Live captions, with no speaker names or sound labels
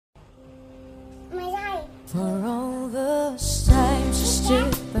For all the times you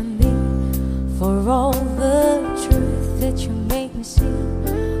stood by me, for all the truth that you made me see,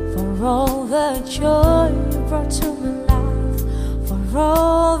 for all the joy you brought to my life, for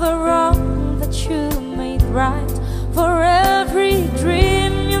all the wrong that you made right, for every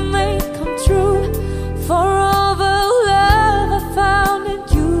dream you made come true, for all the love I found in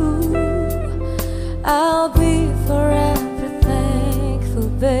you. I'll be forever thankful,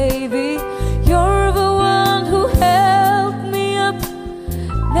 baby. You're the one who held me up,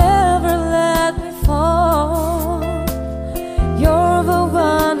 never let me fall. You're the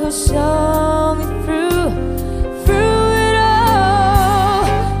one who saw me through it all.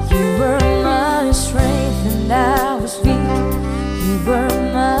 You were my strength when I was weak. You were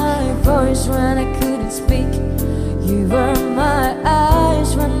my voice when I couldn't speak. You were my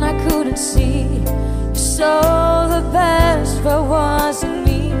eyes when I couldn't see. You saw the best that was in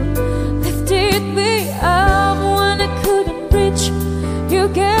me, lifted me up when I couldn't reach. You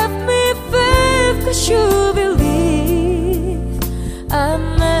gave me faith 'cause you believe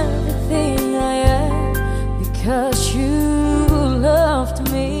I'm everything I am because you loved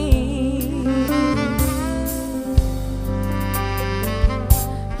me.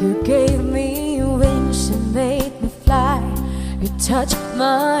 You gave me wings and made me fly. You touched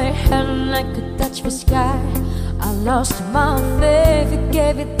my hand like I could touch the sky. I lost my faith, you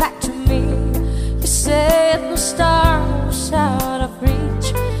gave it back to me. You said no star was out of reach.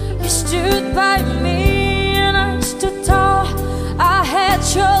 You stood by me and I stood tall. I had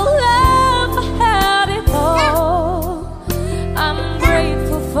your love, I had it all. I'm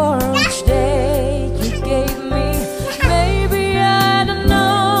grateful for each day you gave me. Maybe I don't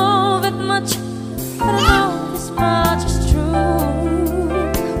know that much, but I know this much is true.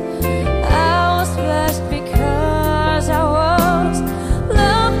 I was blessed because I was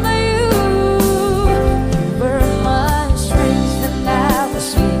loved by you. You were my strength when I was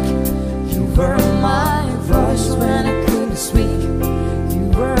weak. You were my voice when I couldn't speak. You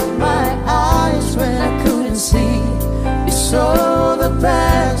were my eyes when I couldn't see. You saw the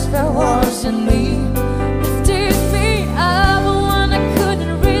best that was in me, lifted me up when I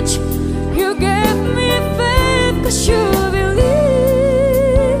couldn't reach. You gave me faith 'cause you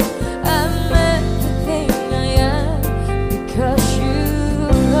believe I'm everything I am because you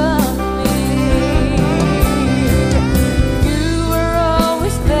love me. You were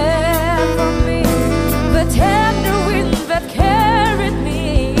always there for me, the tender wind that carried me,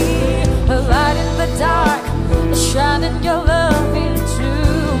 a light in the dark, a shine in your love into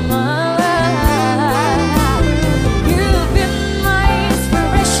my life. You've been my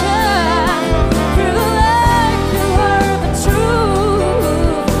inspiration, through the light you were the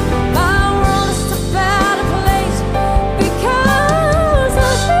truth. My world is a better place because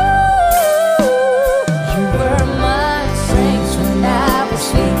of you. You were my strength when I was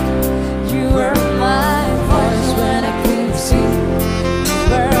weak. You were my voice when I couldn't see. You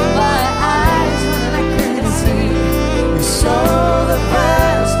were my eyes when I couldn't see. You saw the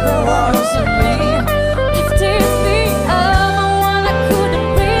best that was in me, lifted me up when I couldn't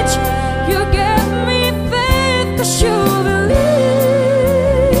reach. You gave me faith 'cause you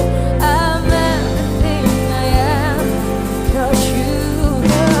believe I'm everything I am because you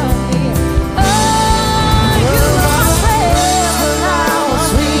love me. Oh, you were my strength when I was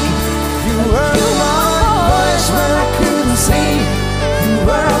weak. You were my voice when I couldn't see. You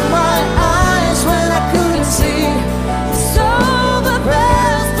were my eyes when I couldn't see. You saw the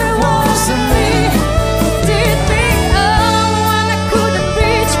best that was in me, lifted me up when I couldn't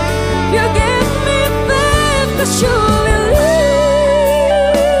reach. You gave me faith 'cause you believed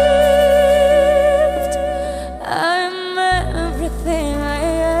I'm everything I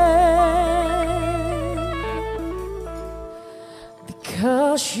am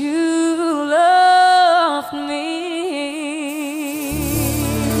because you loved me.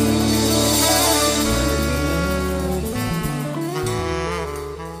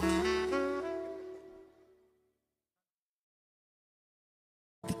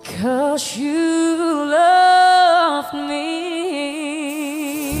 Because you